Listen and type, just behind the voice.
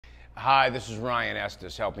Hi, this is Ryan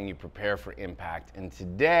Estes helping you prepare for impact. And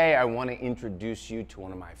today I want to introduce you to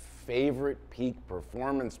one of my favorite peak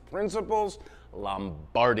performance principles,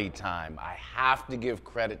 Lombardi Time. I have to give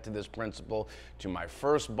credit to this principle to my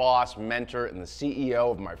first boss, mentor, and the CEO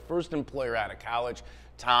of my first employer out of college,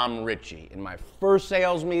 Tom Richey. In my first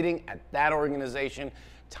sales meeting at that organization,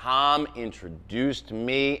 Tom introduced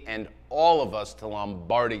me and all of us to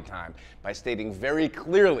Lombardi Time by stating very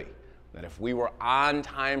clearly that if we were on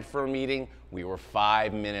time for a meeting, we were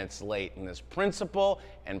 5 minutes late. And this principle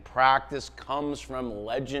and practice comes from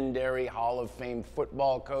legendary Hall of Fame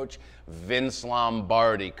football coach Vince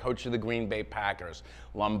Lombardi, coach of the Green Bay Packers.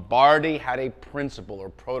 Lombardi had a principle or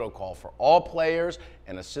protocol for all players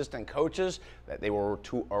and assistant coaches that they were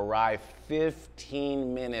to arrive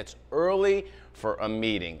 15 minutes early for a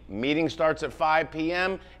meeting. Meeting starts at 5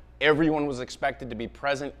 p.m. Everyone was expected to be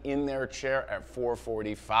present in their chair at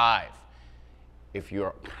 4:45. If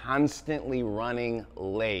you're constantly running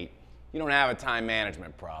late, you don't have a time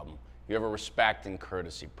management problem. You have a respect and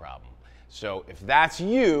courtesy problem. So if that's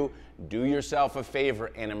you, do yourself a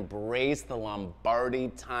favor and embrace the Lombardi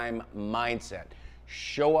Time mindset.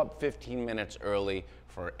 Show up 15 minutes early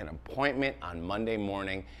for an appointment on Monday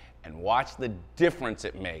morning and watch the difference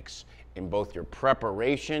it makes in both your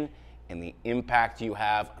preparation and the impact you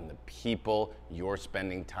have on the people you're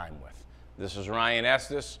spending time with. This is Ryan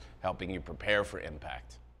Estes, helping you prepare for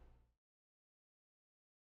impact.